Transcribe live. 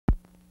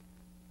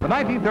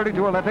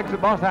1932 Olympics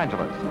at Los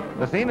Angeles.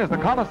 The scene is the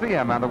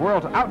Coliseum, and the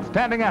world's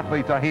outstanding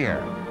athletes are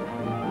here.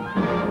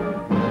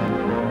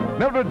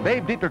 Mildred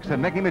Babe Didrikson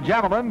making the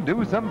javelin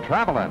do some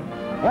traveling.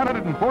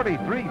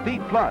 143 feet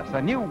plus,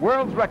 a new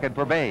world's record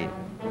for Babe.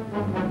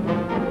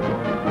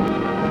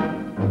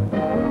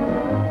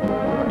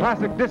 A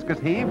classic discus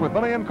heave with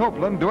Lillian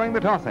Copeland doing the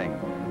tossing.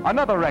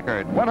 Another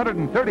record,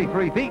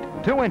 133 feet,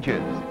 2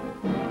 inches.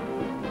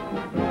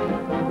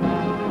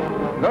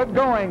 Good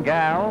going,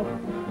 gal.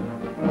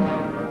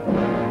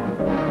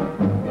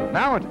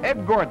 Now it's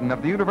Ed Gordon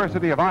of the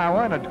University of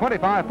Iowa in a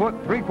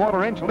 25-foot,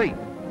 3/4-inch leap.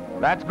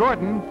 That's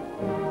Gordon.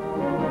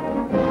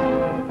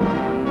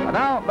 And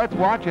now let's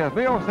watch as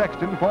Leo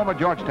Sexton, former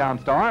Georgetown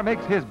star,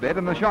 makes his bid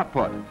in the shot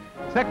put.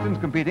 Sexton's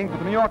competing for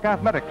the New York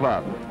Athletic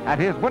Club, and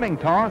his winning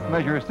toss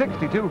measures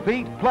 62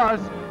 feet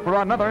plus for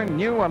another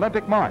new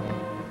Olympic mark.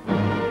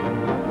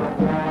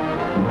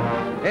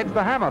 It's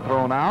the hammer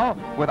throw now,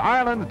 with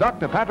Ireland's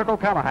Dr. Patrick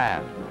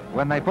O'Callaghan.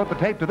 When they put the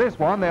tape to this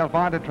one, they'll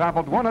find it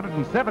traveled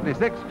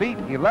 176 feet,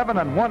 11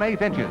 1/8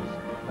 inches.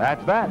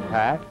 That's that,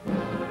 Pat.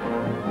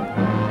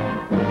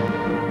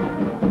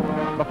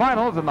 The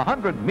finals in the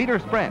 100-meter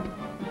sprint.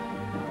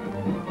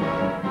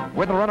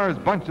 With the runners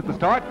bunched at the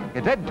start,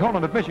 it's Ed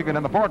Tolan of Michigan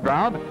in the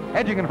foreground,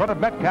 edging in front of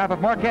Metcalf of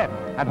Marquette,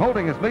 and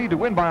holding his lead to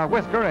win by a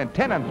whisker in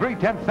 10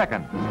 3/10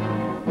 seconds.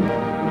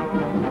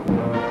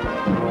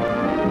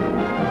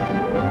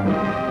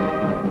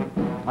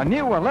 A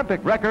new Olympic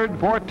record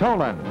for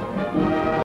Tolan.